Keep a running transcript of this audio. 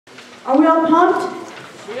Are we all pumped?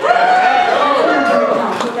 Yeah.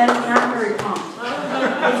 That's not very pumped.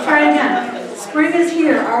 Let's try it again. Spring is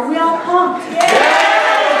here. Are we all pumped? Yeah.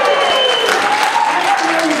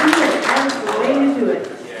 That's the way to do it.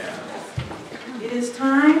 It is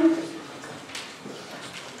time.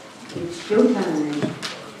 It's showtime.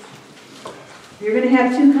 You're going to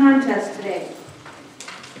have two contests today.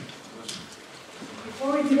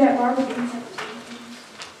 Before we do that, Barbara, can you set the stage, please?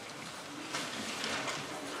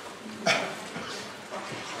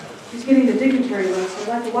 She's getting the dignitary list. I'd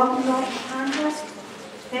like to welcome you all to the contest.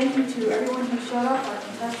 Thank you to everyone who showed up, our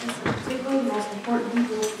contestants in particular, the most important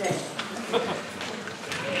people today.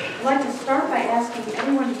 I'd like to start by asking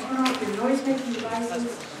everyone to turn off your noise-making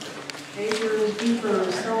devices, pagers,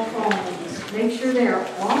 beepers, cell phones. Make sure they are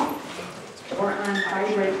off or on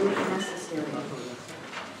vibrate if necessary.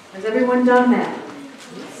 Has everyone done that?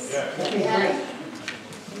 Okay, great.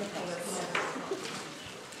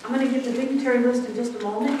 I'm going to give the dignitary list in just a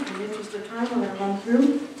moment. In the interest of time, we're going to run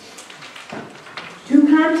through two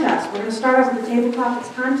contests. We're going to start off with the table topics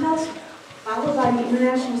contest, followed by the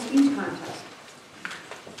international speech contest.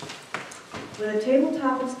 When the table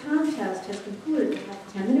topics contest has concluded, we'll have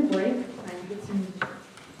a 10-minute break and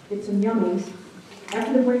get some yummies.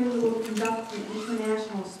 After the break, we will conduct the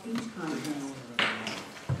international speech contest.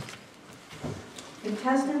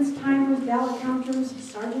 Contestants, timers, ballot counters,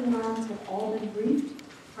 sergeant-at-arms have all been briefed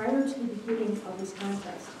prior to the beginning of this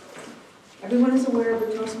contest. Everyone is aware of the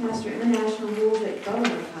Toastmasters International rules that govern the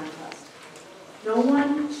contest. No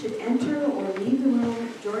one should enter or leave the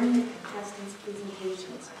room during the contestants'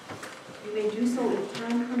 presentations. You may do so if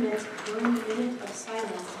time permits during the minute of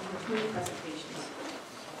silence in between presentations.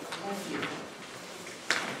 Thank you.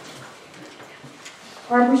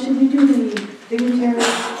 Barbara, should we do the dignitaries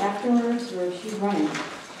afterwards, or is she running?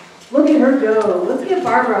 Look at her go. Let's get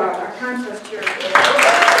Barbara, our contest chair. We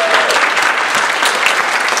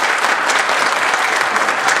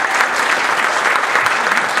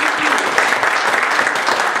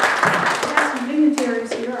have some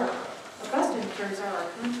dignitaries here. Our best dignitaries are our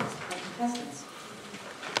contestants.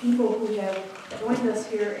 People who have joined us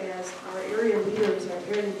here as our area leaders, our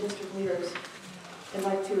area district leaders. I'd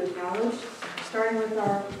like to acknowledge, starting with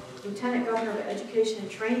our Lieutenant Governor of Education and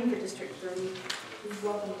Training for District 30, please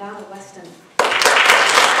welcome Donna Weston.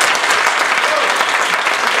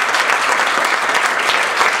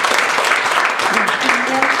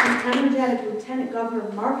 And energetic Lieutenant Governor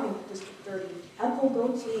of Marketing for District 30, Ethel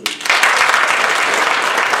Goatslee.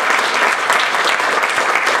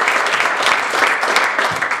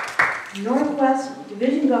 Northwest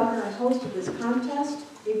Division Governor and host of this contest,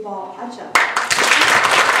 Iqbal Acha.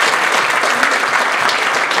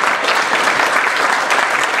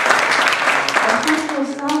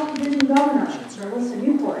 South Division Governor, Melissa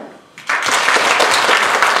Newport.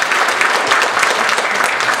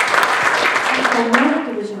 North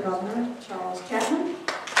Division Governor, Charles Chapman.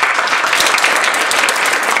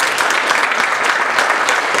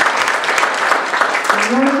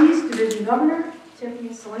 Northeast Division Governor, Tiffany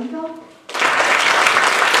Salenko.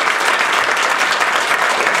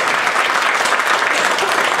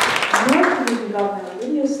 North Division Governor,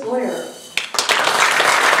 Lydia Sawyer.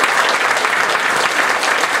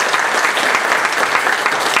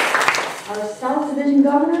 Our South Division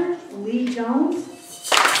Governor, Lee Jones.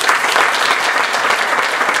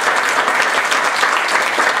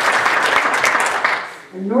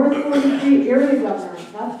 And North 43 Area Governor,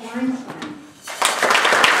 Beth Weinstein.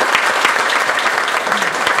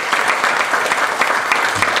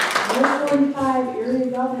 North 45 Area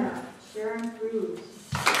Governor, Sharon Cruz.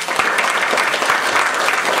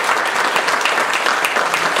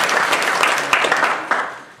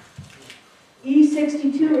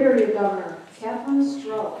 E62 Area Governor, Kathleen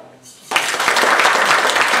Stroh.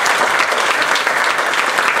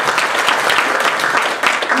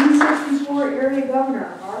 E64 Area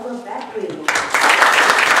Governor, Barbara Beckley.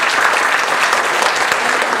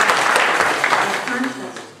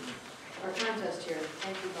 Our contest chair.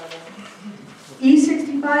 Thank you, Barbara.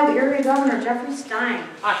 E65 Area Governor, Jeffrey Stein.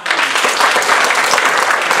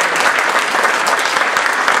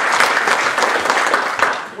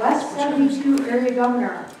 West 72 Area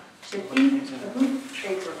Governor, Shafiq Aboot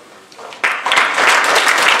Baker.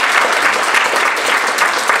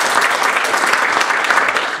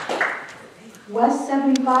 West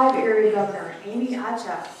 75 Area Governor, Amy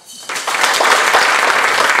Acha.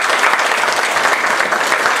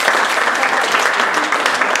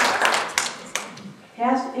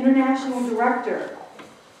 Past International Director,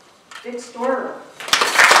 Dick Storer.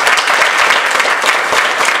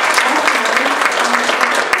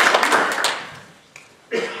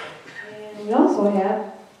 And we also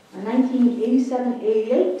have our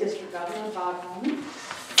 1987-88 District Governor, Bob Holman.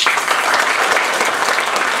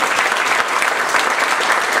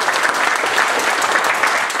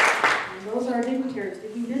 And those are our dignitaries.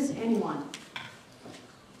 Did we miss anyone?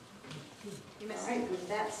 You missed All right, with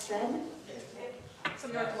that said,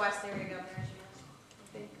 some Northwest area governors,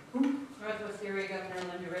 I think. Northwest area governor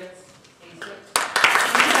Linda Ritz, 86.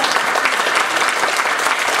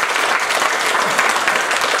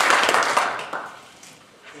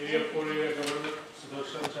 Area 4 area governor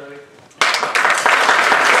Sudarshan Chari.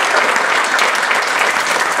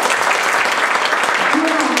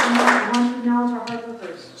 I want to acknowledge our hard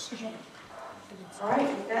workers. All right,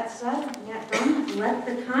 with that said, and that done, let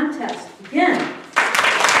the contest begin.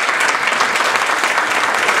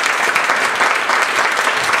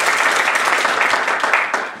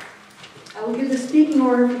 I will give the speaking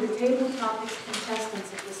order for the table topics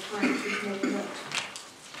contestants at this time. Please make note.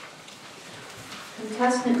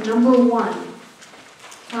 Contestant number 1,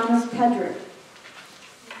 Thomas Pedrick.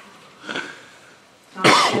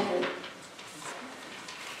 Thomas Pedrick.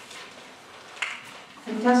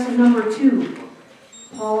 Contestant number 2,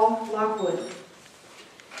 Paul Lockwood.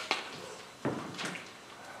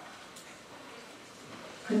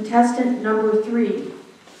 Contestant number 3,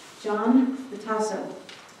 John Vitasso.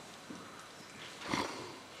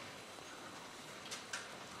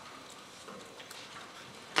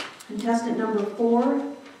 Contestant number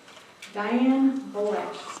 4, Diane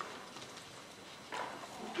Bolek.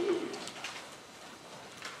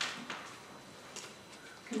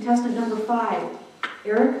 Contestant number 5,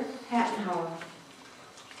 Eric Hattenhauer.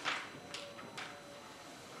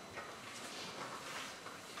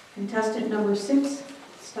 Contestant number 6,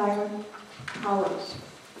 Styron Powers.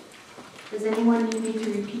 Does anyone need me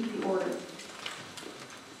to repeat the order?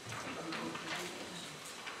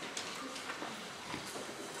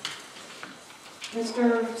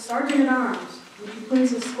 Mr. Sergeant at Arms, would you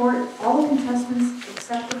please escort all the contestants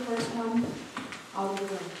except the first one out of the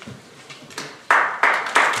room?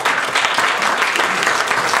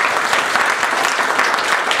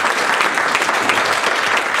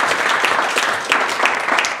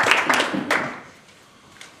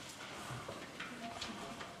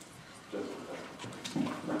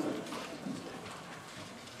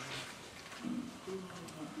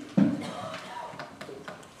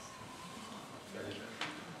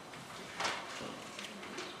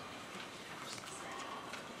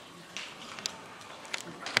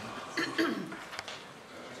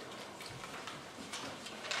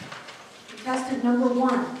 Contestant number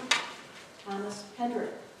 1, Thomas Pedrick.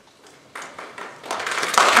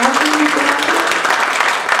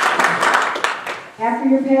 After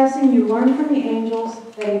your passing, you learn from the angels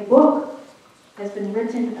that a book has been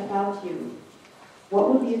written about you. What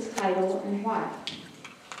would be its title and why?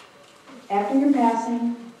 After your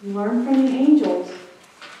passing, you learn from the angels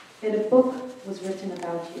that a book was written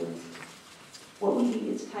about you. What would be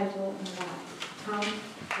its title and why? Tom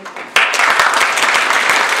Pedrick.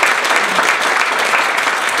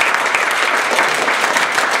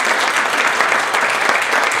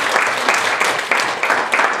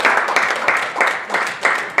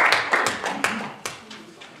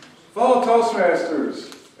 Fellow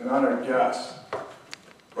Toastmasters and honored guests,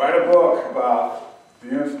 write a book about the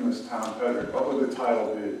infamous Tom Pedrick. What would the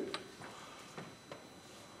title be?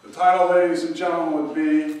 The title, ladies and gentlemen, would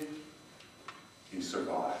be, He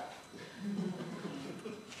Survived.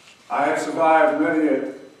 I have survived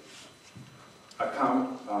many a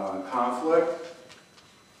conflict.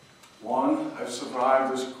 One, I've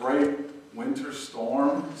survived this great winter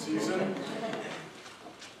storm season.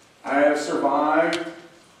 I have survived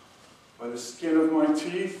by the skin of my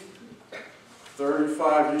teeth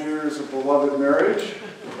 35 years of beloved marriage.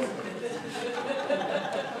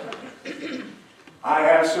 I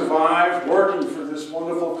have survived working for this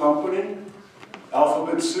wonderful company,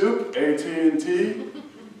 Alphabet Soup, AT&T,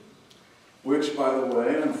 which, by the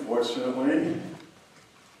way, unfortunately,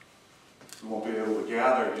 we won't be able to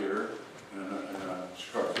gather here in a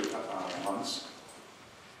short few months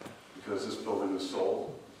because this building is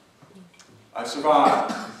sold. I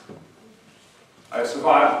survived. I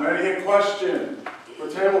survived many a question for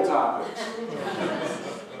table topics.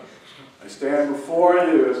 I stand before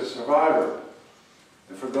you as a survivor.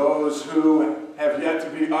 And for those who have yet to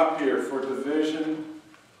be up here for division,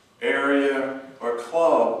 area, or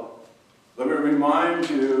club, let me remind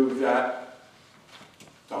you that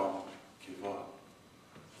don't give up.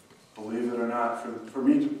 Believe it or not, for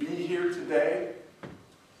me to be here today,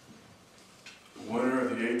 the winner of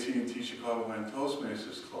the AT&T Chicagoland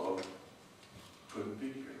Toastmasters Club couldn't be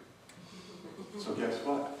here. So guess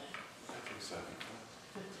what? That's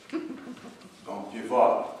exciting. Don't give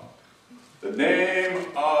up. The name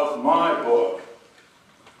of my book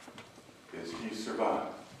is He Survived.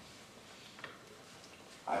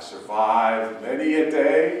 I survived many a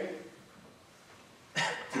day.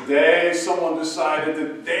 Today, someone decided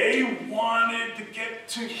that they wanted to get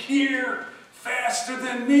to here faster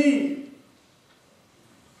than me.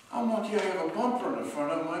 I'm lucky I have a bumper in the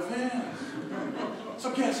front of my van.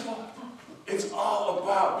 So guess what? It's all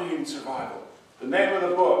about being survival. The name of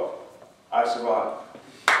the book, I Survived.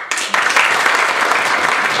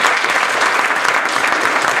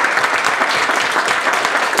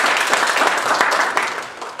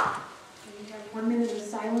 We have 1 minute of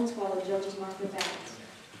silence while the judges mark their ballots.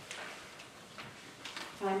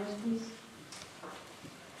 Timers, please.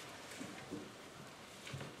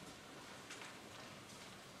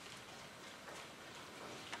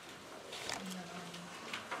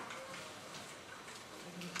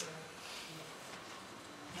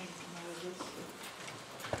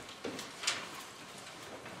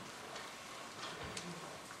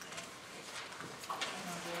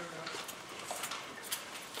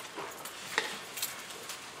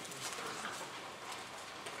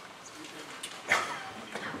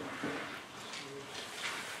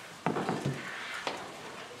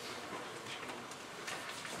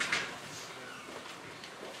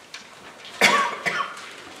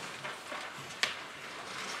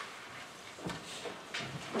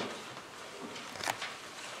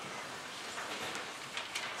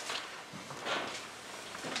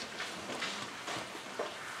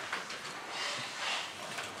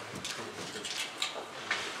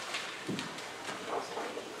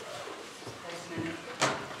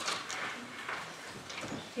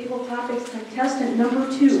 Table topics, contestant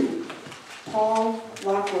number 2, Paul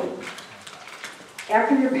Lockwood.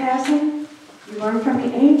 After your passing, you learned from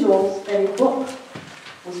the angels that a book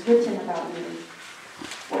was written about you.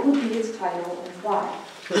 What would be its title and why?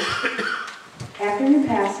 After your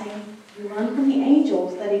passing, you learned from the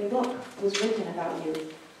angels that a book was written about you.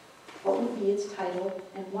 What would be its title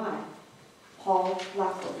and why? Paul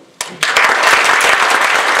Lockwood.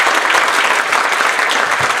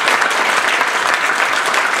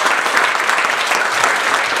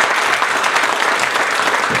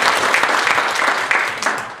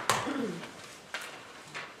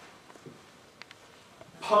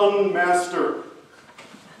 Pun master.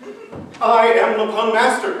 I am the pun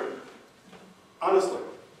master. Honestly,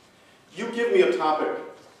 you give me a topic,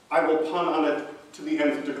 I will pun on it to the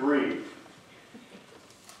nth degree.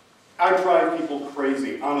 I drive people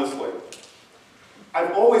crazy, honestly.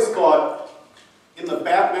 I've always thought, in the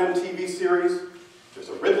Batman TV series, there's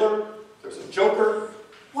a Riddler, there's a Joker,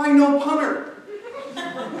 why no punner?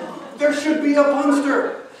 There should be a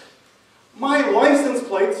punster. My license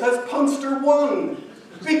plate says Punster 1.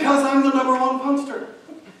 Because I'm the #1 punster.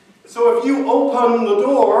 So if you open the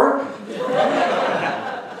door,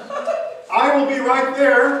 I will be right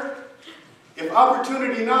there. If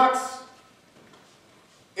opportunity knocks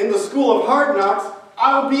in the school of hard knocks,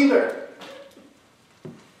 I'll be there.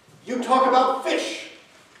 You talk about fish.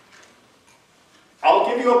 I'll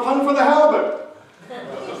give you a pun for the halibut.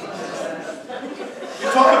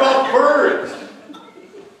 You talk about birds.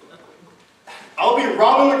 I'll be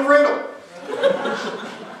robbing the cradle.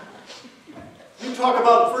 You talk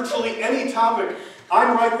about virtually any topic,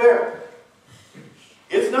 I'm right there.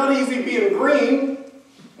 It's not easy being green,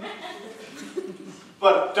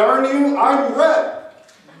 but darn you, I'm red.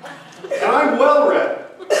 And I'm well read.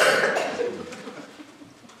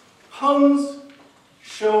 Puns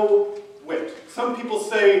show wit. Some people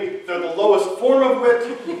say they're the lowest form of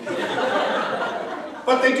wit,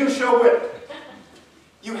 but they do show wit.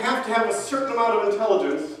 You have to have a certain amount of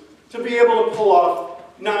intelligence to be able to pull off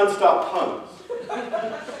non-stop puns.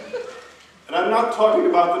 And I'm not talking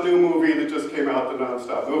about the new movie that just came out, the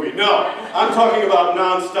non-stop movie. No, I'm talking about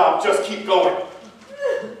non-stop, just keep going.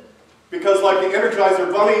 Because like the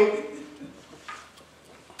Energizer Bunny,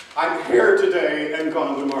 I'm here today and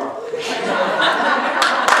gone tomorrow.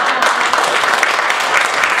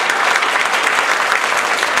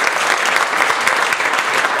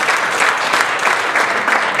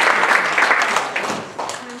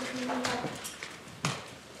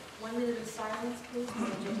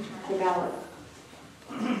 The ballot.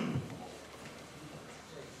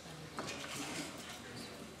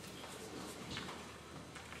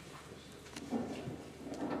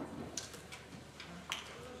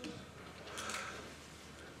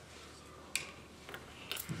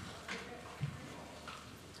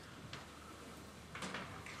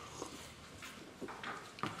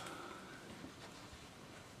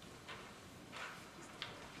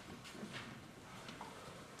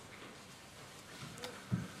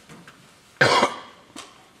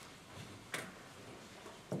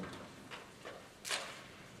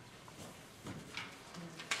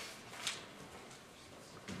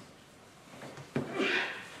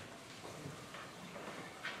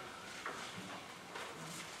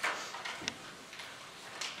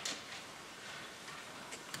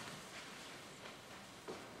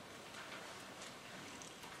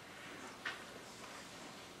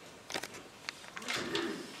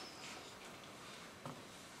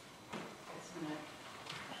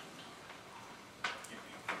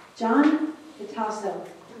 John Picasso.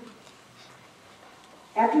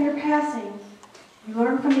 After your passing, you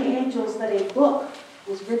learned from the angels that a book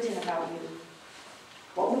was written about you.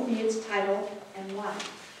 What would be its title and why?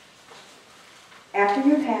 After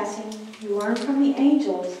your passing, you learned from the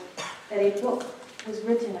angels that a book was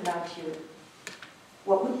written about you.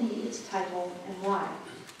 What would be its title and why?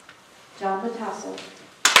 John Picasso.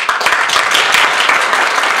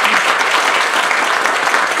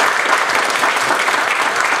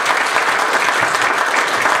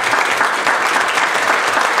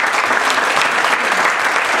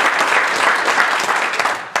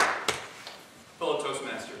 Fellow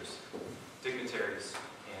Toastmasters, dignitaries,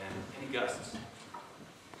 and any guests.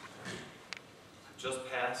 I just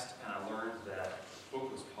passed and I learned that a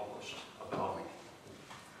book was published about me.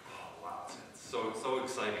 Oh wow, it's so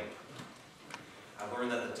exciting. I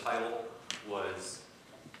learned that the title was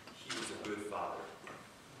He Was a Good Father.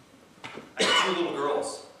 I have 2 little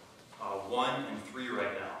girls, 1 and 3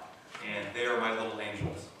 right now, and they are my little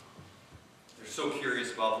angels. They're so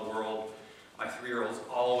curious about the world. My 3-year-old's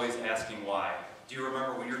always asking why. Do you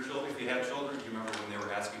remember when your children, if you had children, do you remember when they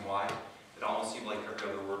were asking why? It almost seemed like every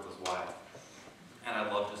other word was why. And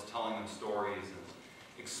I love just telling them stories and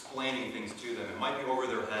explaining things to them. It might be over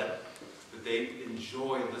their head, but they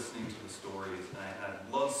enjoy listening to the stories, and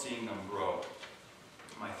I love seeing them grow.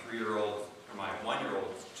 My 3-year-old, or my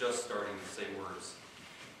 1-year-old, is just starting to say words.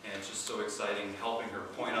 And it's just so exciting helping her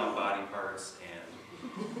point out body parts and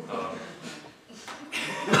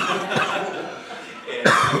and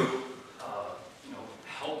to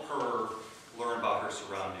help her learn about her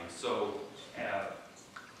surroundings. So when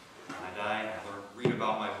I die, I read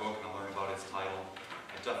about my book and I learn about its title.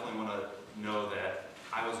 I definitely want to know that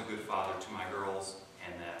I was a good father to my girls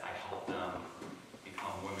and that I helped them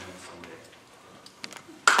become women someday.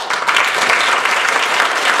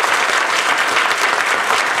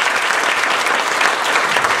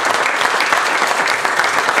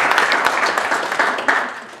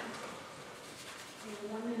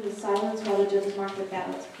 Silence while the judges mark their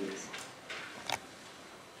ballots, please.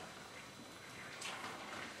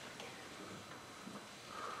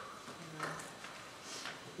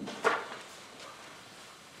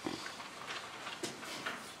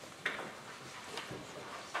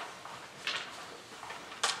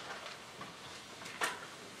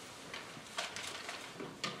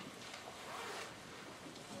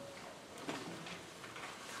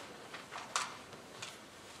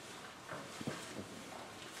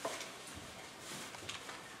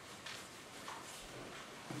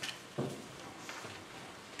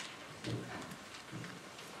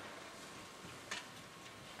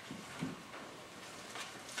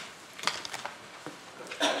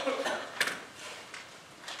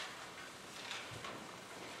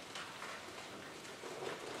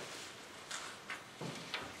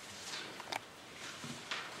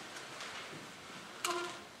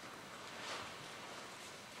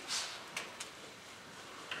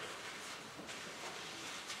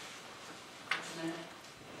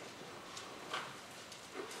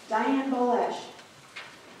 Diane Bolesh.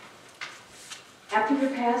 After your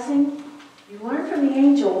passing, you learned from the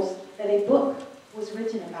angels that a book was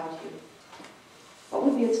written about you. What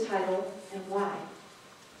would be its title and why?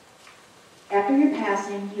 After your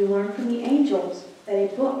passing, you learned from the angels that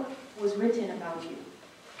a book was written about you.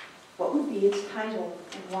 What would be its title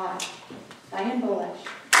and why? Diane Bolesh.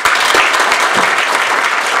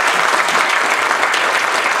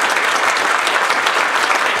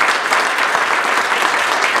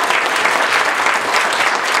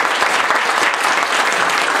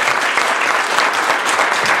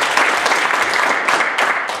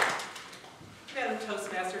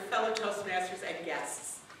 Fellow Toastmasters and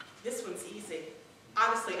guests. This one's easy.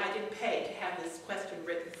 Honestly, I didn't pay to have this question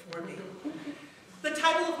written for me. The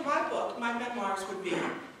title of my book, my memoirs, would be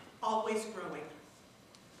Always Growing.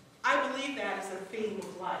 I believe that is a theme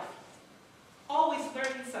of life. Always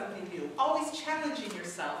learning something new, always challenging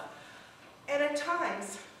yourself, and at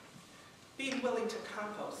times, being willing to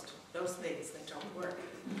compost those things that don't work.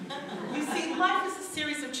 You see, life is a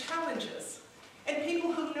series of challenges, and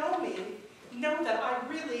people who know me know that I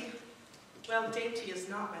really, well, dainty is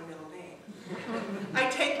not my middle name. I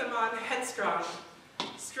take them on headstrong,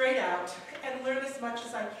 straight out, and learn as much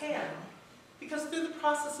as I can. Because through the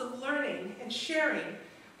process of learning and sharing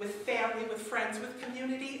with family, with friends, with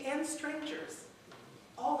community, and strangers,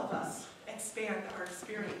 all of us expand our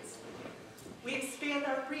experience. We expand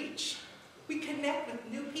our reach. We connect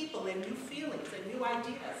with new people and new feelings and new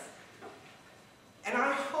ideas. And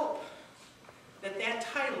I hope that that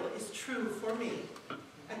title is true for me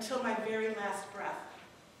until my very last breath.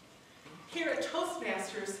 Here at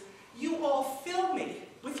Toastmasters, you all fill me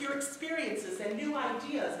with your experiences and new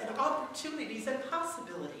ideas and opportunities and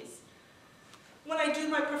possibilities. When I do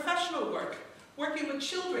my professional work, working with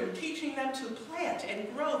children, teaching them to plant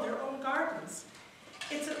and grow their own gardens,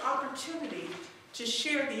 it's an opportunity to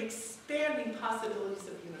share the expanding possibilities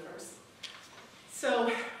of the universe.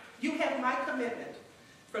 So you have my commitment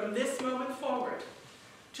from this moment forward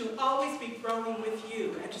to always be growing with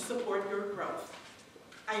you and to support your growth.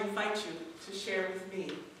 I invite you to share with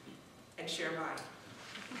me and share mine.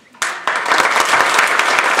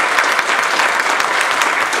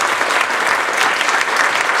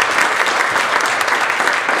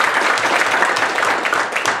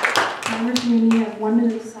 Members, may we have 1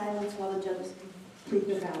 minute of silence while the judges complete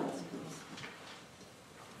their ballots, please.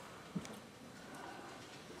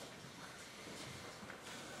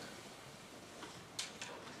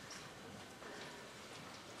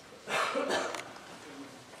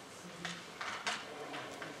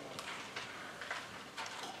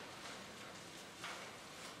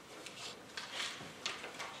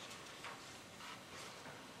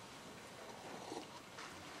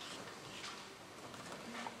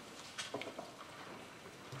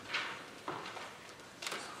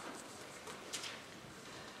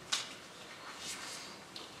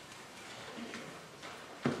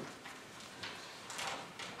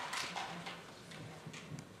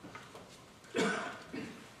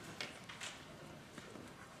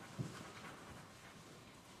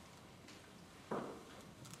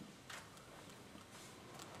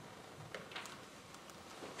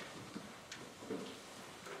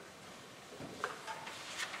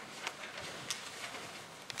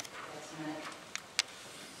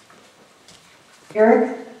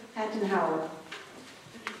 Eric Hattenhauer,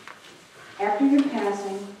 after your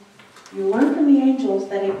passing, you learned from the angels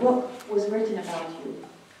that a book was written about you.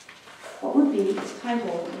 What would be its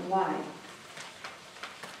title and why?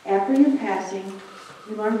 After your passing,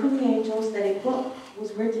 you learned from the angels that a book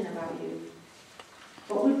was written about you.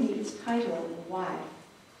 What would be its title and why?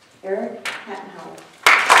 Eric Hattenhauer.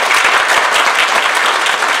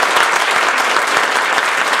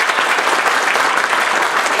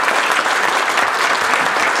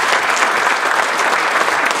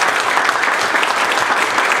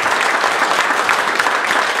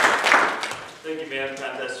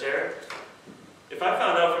 If I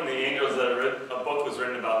found out from the angels that a book was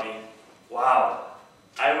written about me, wow,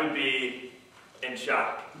 I would be in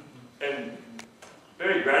shock and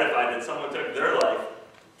very gratified that someone took their life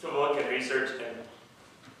to look and research and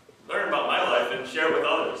learn about my life and share with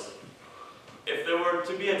others. If there were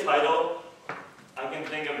to be a title, I can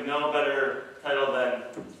think of no better title than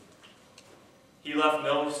He Left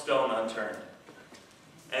No Stone Unturned.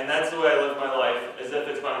 And that's the way I live my life, as if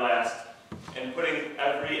it's my last, and putting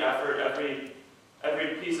every effort, every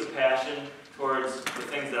piece of passion towards the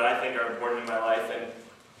things that I think are important in my life and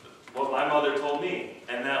what my mother told me.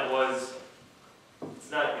 And that was,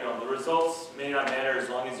 it's not, the results may not matter as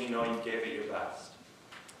long as you know you gave it your best.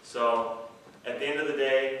 So at the end of the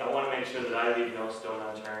day, I want to make sure that I leave no stone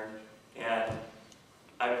unturned. And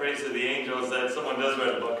I praise to the angels that someone does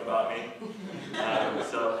write a book about me.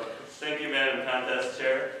 So thank you, Madam Contest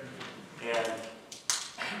Chair. And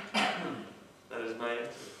that is my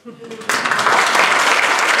answer.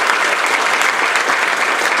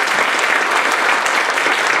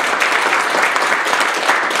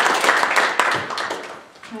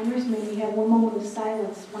 Timers, may we have 1 moment of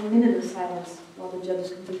silence, 1 minute of silence, while the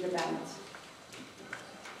judges complete their ballots.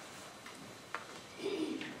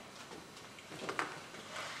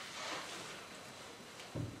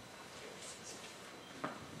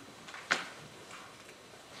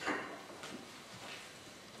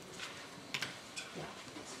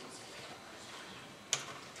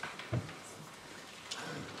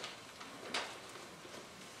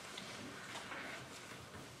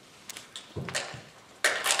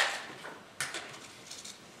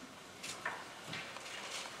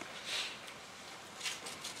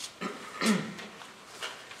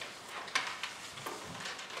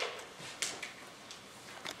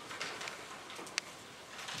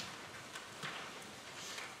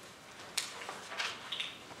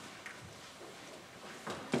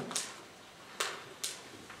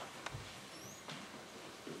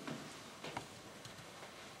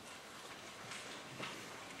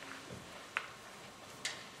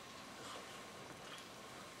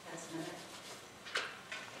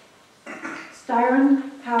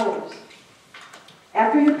 Styron Powers,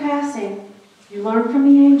 after your passing, you learned from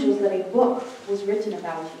the angels that a book was written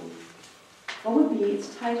about you. What would be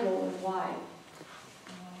its title and why?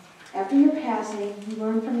 After your passing, you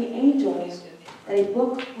learned from the angels that a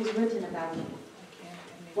book was written about you.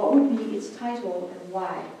 What would be its title and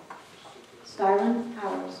why? Skyland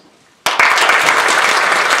Powers.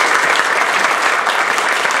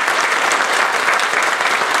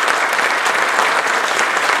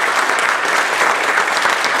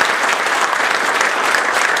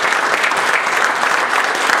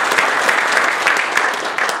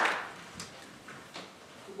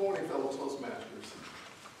 Good morning, fellow Toastmasters.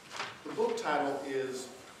 The book title is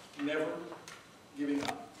Never Giving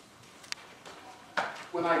Up.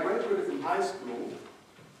 When I graduated from high school,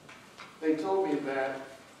 they told me that,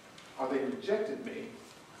 or they rejected me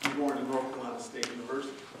from going to North Carolina State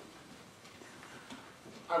University.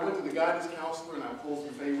 I went to the guidance counselor and I pulled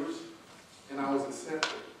some favors, and I was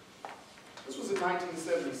accepted. This was in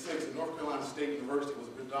 1976, and North Carolina State University was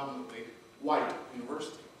a predominantly white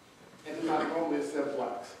university and did not normally accept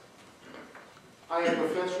blacks. I had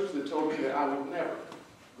professors that told me that I would never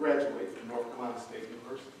graduate from North Carolina State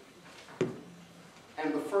University.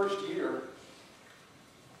 And the first year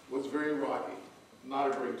was very rocky, not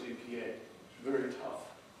a great GPA, very tough.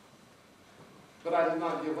 But I did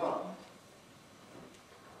not give up.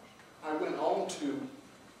 I went on to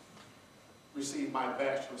receive my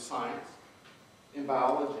Bachelor of Science in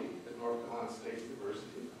Biology at North Carolina State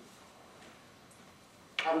University.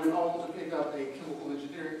 I went on to pick up a chemical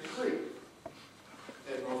engineering degree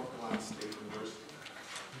at North Carolina State University.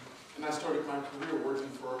 And I started my career working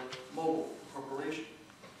for Mobile Corporation.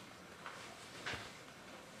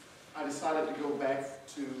 I decided to go back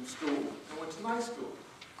to school. I went to night school.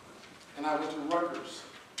 And I went to Rutgers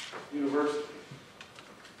University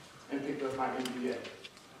and picked up my MBA.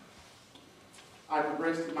 I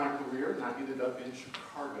progressed in my career and I ended up in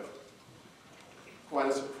Chicago. Quite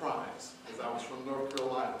a surprise, as I was from North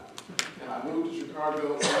Carolina. And I moved to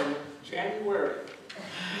Chicago in January.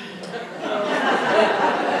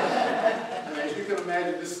 And as you can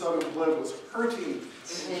imagine, this Southern blood was hurting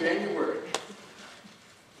in January.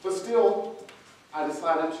 But still, I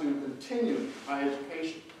decided to continue my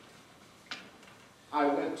education. I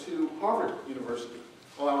went to Harvard University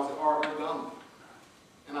while I was at Montgomery,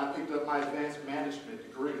 and I picked up my advanced management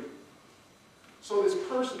degree. So this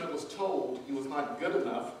person that was told he was not good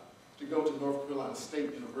enough to go to North Carolina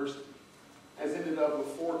State University has ended up with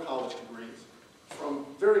 4 college degrees from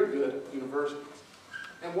very good universities.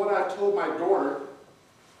 And what I've told my daughter,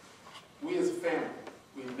 we as a family,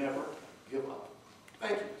 we never give up.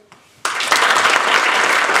 Thank you.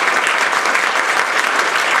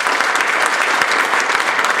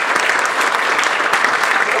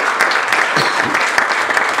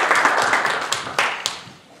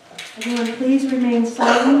 Everyone, please remain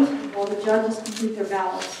silent while the judges complete their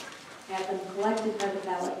ballots. They have been collected by the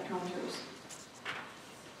ballot counters.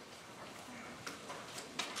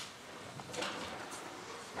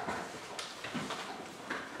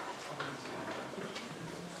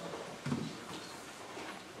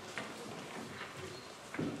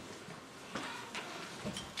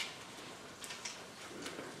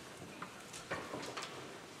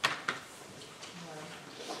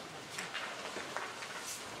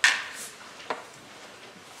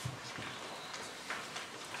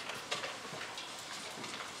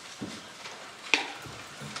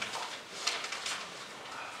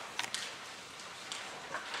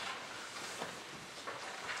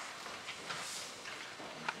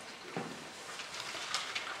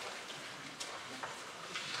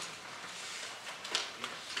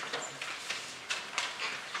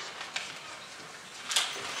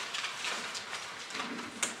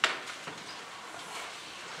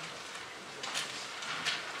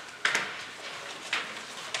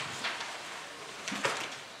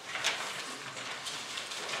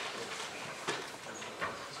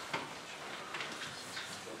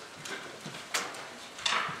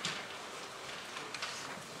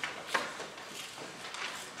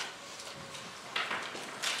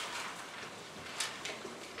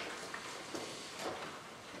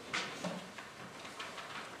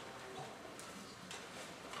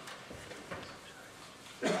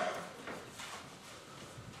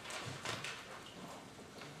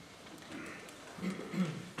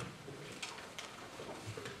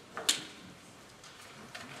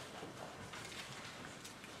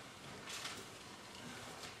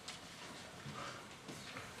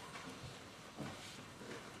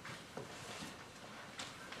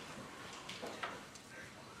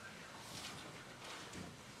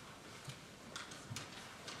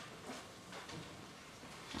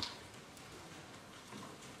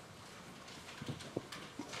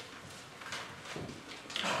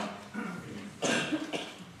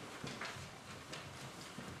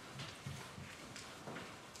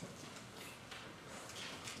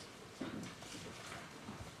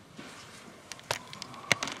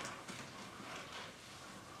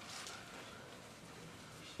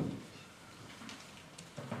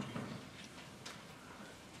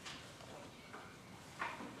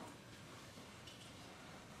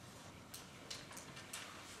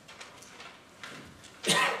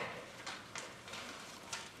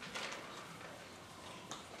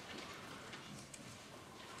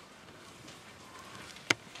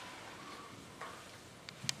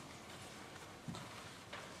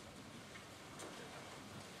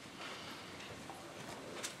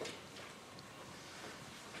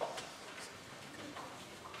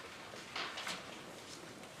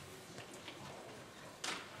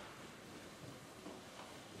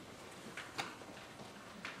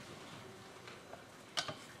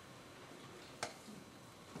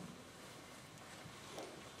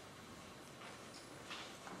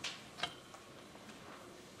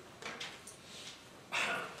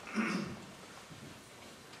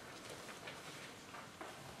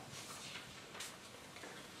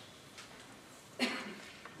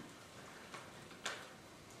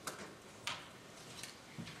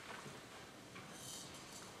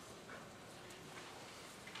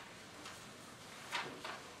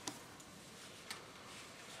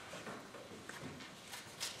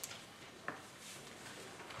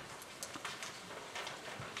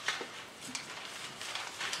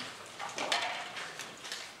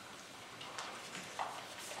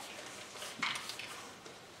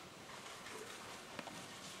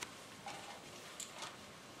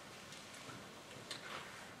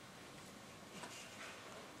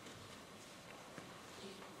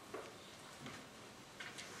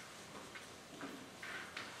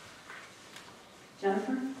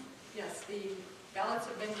 Jennifer? Yes, the ballots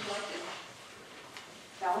have been collected.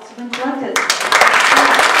 Ballots have been collected.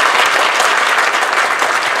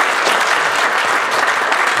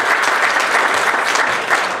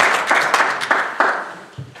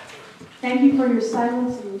 Thank you for your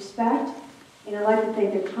silence and respect. And I'd like to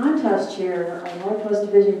thank the contest chair, our Northwest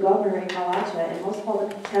Division Governor, Kalacha, and most of all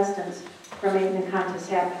the contestants for making the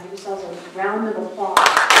contest happen. Give yourselves a round of applause.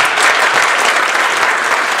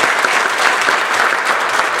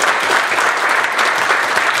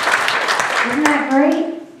 Isn't that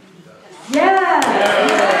great? Yes!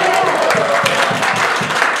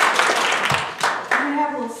 I'm going to have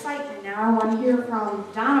a little excitement now. I want to hear from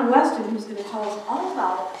Donna Weston, who's going to tell us all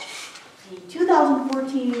about the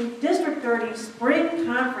 2014 District 30 Spring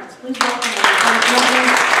Conference. Please welcome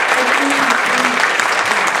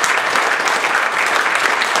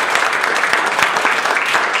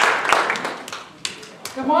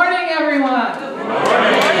Good morning, everyone. Good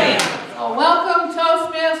morning. Well, welcome,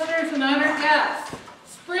 Toastmasters and honored guests.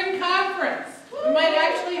 Spring Conference. We might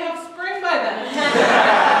actually have spring by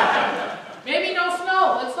then. Maybe no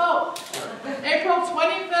snow, let's hope. April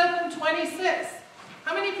 25th and 26th.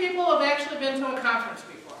 How many people have actually been to a conference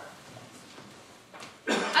before?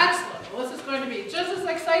 Excellent. Well, this is going to be just as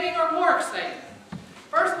exciting or more exciting.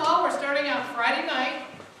 First of all, we're starting out Friday night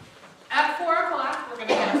at 4 o'clock. We're going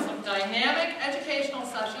to have some dynamic educational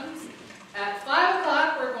sessions. At 5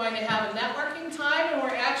 o'clock, we're going to have a networking time, and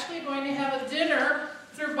we're actually going to have a dinner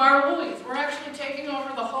through Bar Louie's. We're actually taking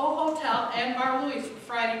over the whole hotel and Bar Louie's for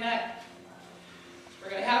Friday night. We're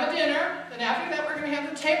going to have a dinner. Then after that, we're going to have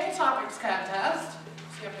the table topics contest.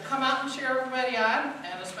 So you have to come out and cheer everybody on,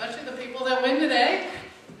 and especially the people that win today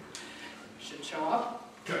should show up.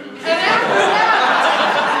 And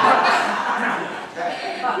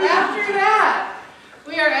after that,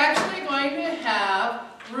 we are actually going to have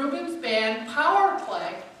Ruben's band Power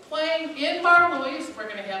Play playing in Bar Louie's. We're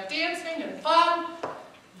going to have dancing and fun.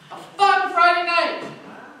 A fun Friday night.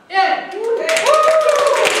 Yay!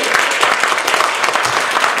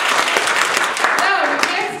 Now, we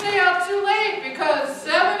can't stay out too late because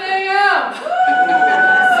 7 a.m.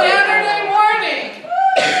 Saturday morning.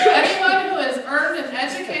 Anyone who has earned an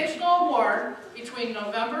educational award between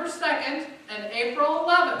November 2nd and April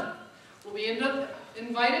 11th will be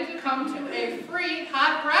invited to come to a free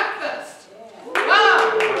hot breakfast.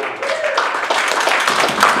 Wow!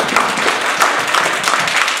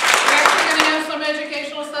 We're actually going to have some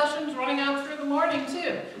educational sessions running out through the morning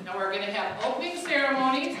too. Now we're going to have opening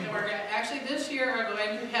ceremonies, and we're going to actually this year are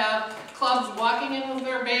going to have clubs walking in with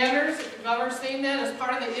their banners. If you've ever seen that as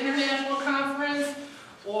part of the international conference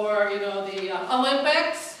or the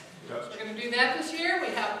Olympics. Yes. We're going to do that this year.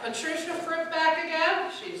 We have Patricia Fripp back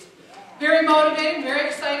again. She's very motivating, very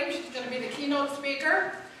exciting. She's going to be the keynote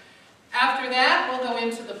speaker. After that, we'll go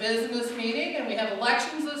into the business meeting, and we have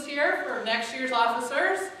elections this year for next year's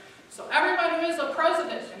officers. So everyone who is a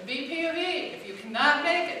president and VP of E, if you cannot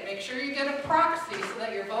make it, make sure you get a proxy so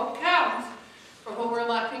that your vote counts for who we're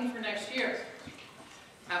electing for next year.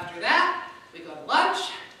 After that, we go to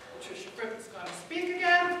lunch. Patricia Fripp is going to speak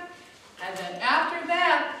again. And then after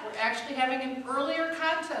that, we're actually having an earlier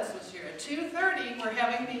contest this year. At 2:30, we're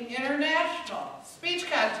having the International Speech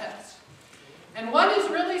Contest. And what is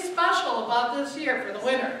really special about this year for the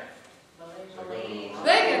winner? Malaysia.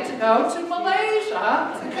 They get to go to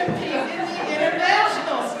Malaysia to compete in the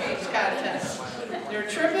International Speech Contest. Their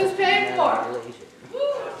trip is paid for.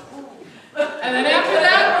 And then after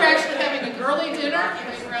that, we're actually having an early dinner,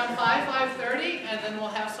 around 5:30, and then we'll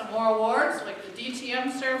have some more awards, like the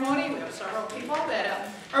DTM ceremony. We have several people that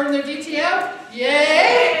have earned their DTM.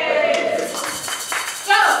 Yay!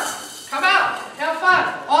 So, come out, have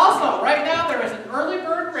fun. Also, right now there is an early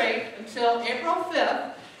bird rate until April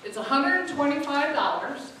 5th. It's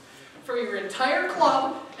 $125 for your entire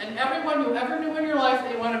club and everyone you ever knew in your life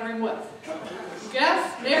that you want to bring with.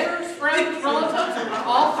 Guests, neighbors, friends, relatives are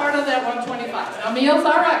all part of that $125. Now meals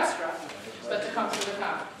are extra, but to come to the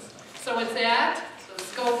conference. So it's at the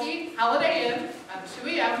Skokie Holiday Inn on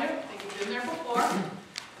Toohey Avenue. I think you've been there before,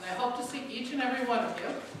 and I hope to see each and every one of you.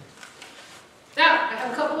 Now, I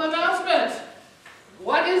have a couple of announcements.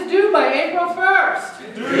 What is due by April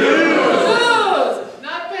 1st? Dues!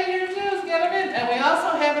 Not pay your dues, get them in. And we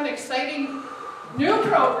also have an exciting new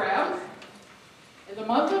program. In the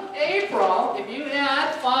month of April, if you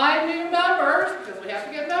add 5 new members, because we have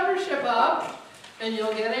to get membership up, then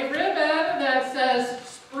you'll get a ribbon that says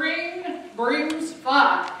Spring Brings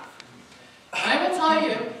 5. I will tell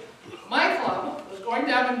you, my club was going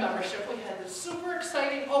down in membership. We had this super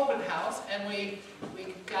exciting open house, and we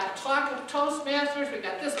got talk of Toastmasters. We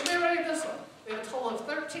got this. Let me read this one. We have a total of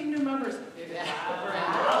 13 new members that we've added.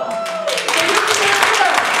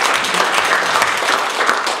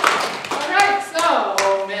 All right, so,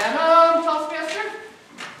 Madam Toastmaster.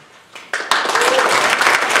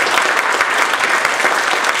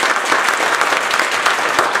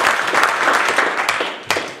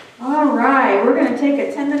 All right, we're going to take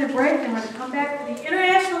a 10-minute break and we're going to come back for the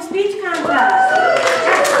International Speech Contest.